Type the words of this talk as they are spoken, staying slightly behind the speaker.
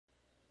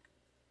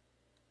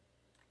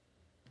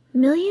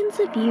Millions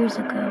of years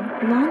ago,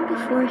 long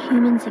before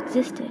humans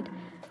existed,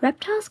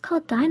 reptiles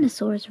called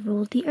dinosaurs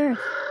ruled the earth.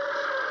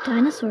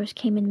 Dinosaurs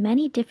came in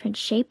many different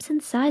shapes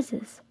and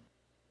sizes.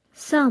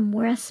 Some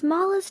were as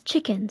small as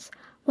chickens,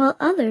 while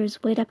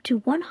others weighed up to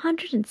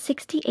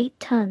 168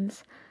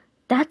 tons.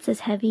 That's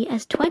as heavy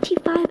as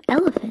 25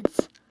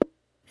 elephants.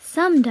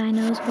 Some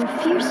dinos were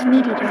fierce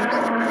meat-eaters,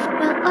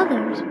 while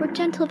others were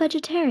gentle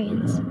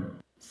vegetarians.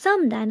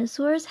 Some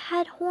dinosaurs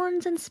had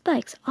horns and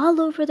spikes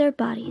all over their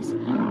bodies,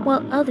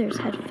 while others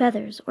had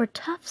feathers or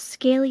tough,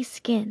 scaly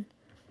skin.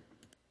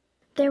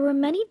 There were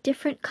many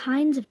different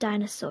kinds of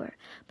dinosaur,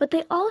 but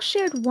they all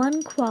shared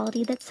one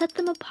quality that set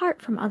them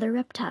apart from other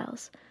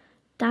reptiles.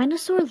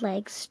 Dinosaur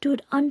legs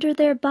stood under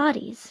their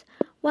bodies,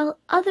 while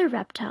other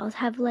reptiles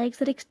have legs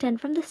that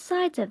extend from the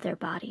sides of their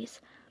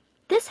bodies.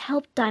 This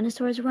helped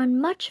dinosaurs run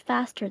much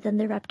faster than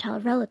their reptile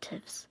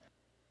relatives.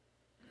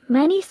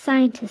 Many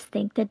scientists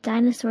think that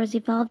dinosaurs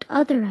evolved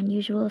other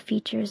unusual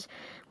features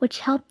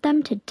which helped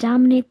them to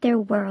dominate their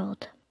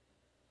world.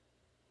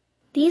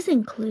 These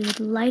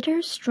include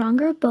lighter,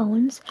 stronger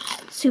bones,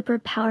 super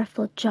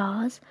powerful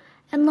jaws,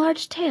 and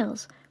large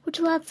tails, which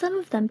allowed some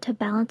of them to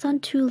balance on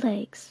two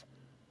legs.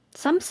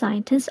 Some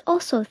scientists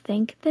also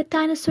think that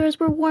dinosaurs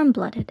were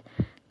warm-blooded.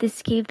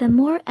 This gave them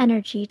more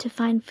energy to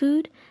find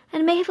food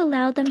and may have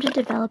allowed them to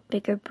develop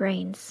bigger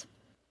brains.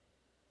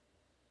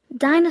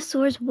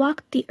 Dinosaurs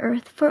walked the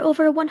earth for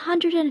over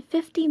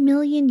 150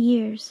 million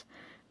years.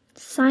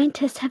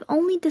 Scientists have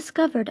only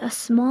discovered a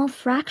small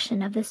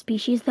fraction of the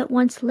species that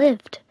once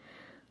lived.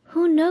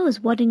 Who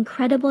knows what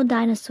incredible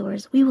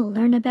dinosaurs we will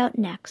learn about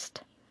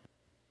next?